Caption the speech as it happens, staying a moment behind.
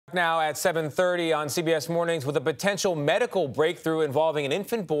Now at 7:30 on CBS Mornings with a potential medical breakthrough involving an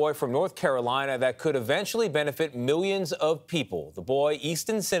infant boy from North Carolina that could eventually benefit millions of people. The boy,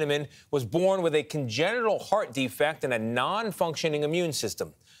 Easton Cinnamon, was born with a congenital heart defect and a non-functioning immune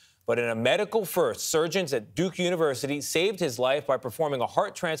system. But in a medical first, surgeons at Duke University saved his life by performing a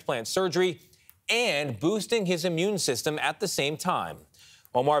heart transplant surgery and boosting his immune system at the same time.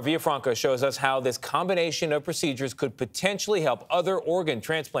 Omar Villafranca shows us how this combination of procedures could potentially help other organ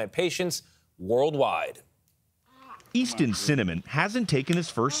transplant patients worldwide. Easton Cinnamon hasn't taken his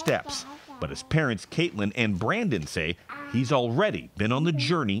first steps, but his parents Caitlin and Brandon say he's already been on the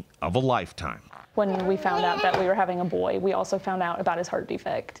journey of a lifetime. When we found out that we were having a boy, we also found out about his heart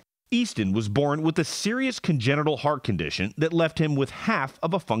defect. Easton was born with a serious congenital heart condition that left him with half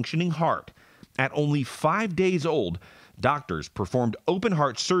of a functioning heart. At only 5 days old, doctors performed open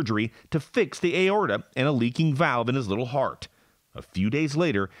heart surgery to fix the aorta and a leaking valve in his little heart. A few days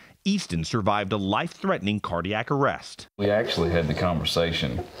later, Easton survived a life-threatening cardiac arrest. We actually had the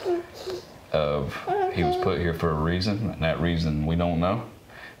conversation of he was put here for a reason, and that reason we don't know.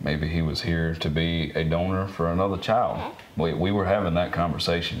 Maybe he was here to be a donor for another child. We were having that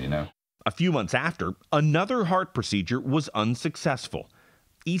conversation, you know. A few months after, another heart procedure was unsuccessful.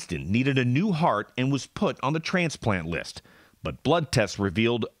 Easton needed a new heart and was put on the transplant list. But blood tests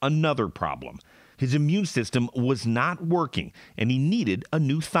revealed another problem. His immune system was not working, and he needed a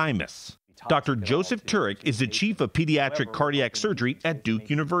new thymus. Dr. Joseph Turek is the chief of pediatric cardiac surgery at Duke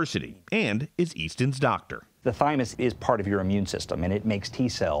University and is Easton's doctor. The thymus is part of your immune system, and it makes T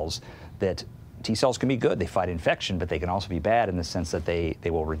cells that T cells can be good. They fight infection, but they can also be bad in the sense that they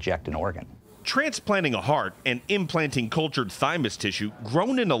will reject an organ. Transplanting a heart and implanting cultured thymus tissue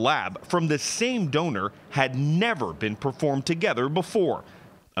grown in a lab from the same donor had never been performed together before.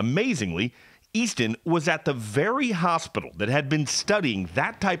 Amazingly, Easton was at the very hospital that had been studying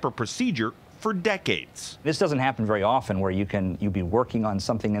that type of procedure for decades. This doesn't happen very often where you'd be working on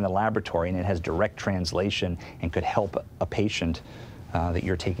something in the laboratory and it has direct translation and could help a patient that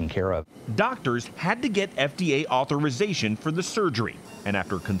you're taking care of. Doctors had to get FDA authorization for the surgery, and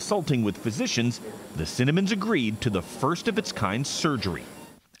after consulting with physicians, the Cinnamons agreed to the first of its kind surgery.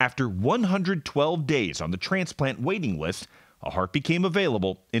 After 112 days on the transplant waiting list, a heart became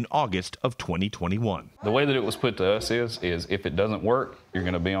available in August of 2021. The way that it was put to us is if it doesn't work, you're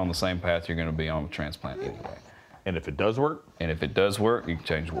going to be on the same path you're going to be on with transplant anyway. And if it does work? And if it does work, you can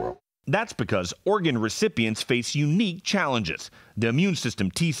change the world. That's because organ recipients face unique challenges. The immune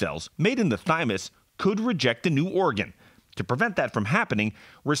system T cells made in the thymus could reject a new organ. To prevent that from happening,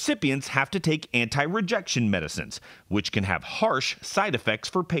 recipients have to take anti-rejection medicines, which can have harsh side effects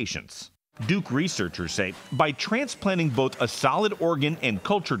for patients. Duke researchers say by transplanting both a solid organ and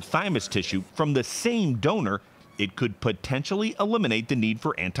cultured thymus tissue from the same donor, it could potentially eliminate the need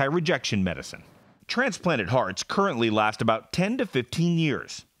for anti-rejection medicine. Transplanted hearts currently last about 10 to 15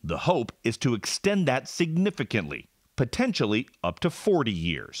 years. The hope is to extend that significantly, potentially up to 40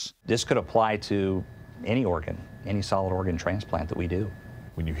 years. This could apply to any organ, any solid organ transplant that we do.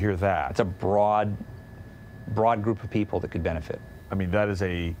 When you hear that, it's a broad group of people that could benefit. I mean, that is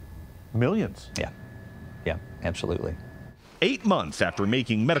millions. Yeah, absolutely. 8 months after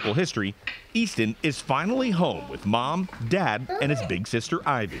making medical history, Easton is finally home with mom, dad, and his big sister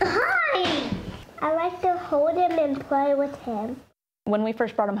Ivy. Hi! I like to hold him and play with him. When we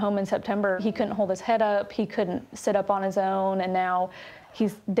first brought him home in September, he couldn't hold his head up, he couldn't sit up on his own, and now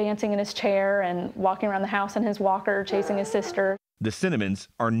he's dancing in his chair and walking around the house in his walker, chasing his sister. The Cinnamons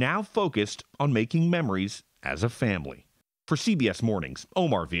are now focused on making memories as a family. For CBS Mornings,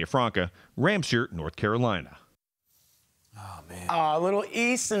 Omar Villafranca, Ramsey, North Carolina. Oh, man. Little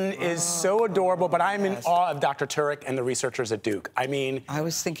Easton is so adorable, but I'm in awe of Dr. Turek and the researchers at Duke. I mean, I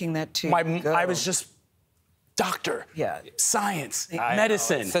was thinking that too. I was just doctor, science,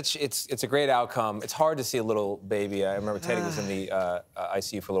 medicine. It's a great outcome. It's hard to see a little baby. I remember Teddy was in the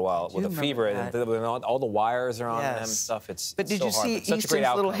ICU for a little while with a fever, and all the wires are on them and stuff. But did you see Easton's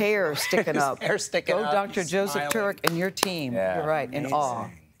little hair sticking up? Hair sticking up. Dr. Joseph Turek and your team. You're right, in awe.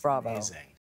 Bravo. Amazing.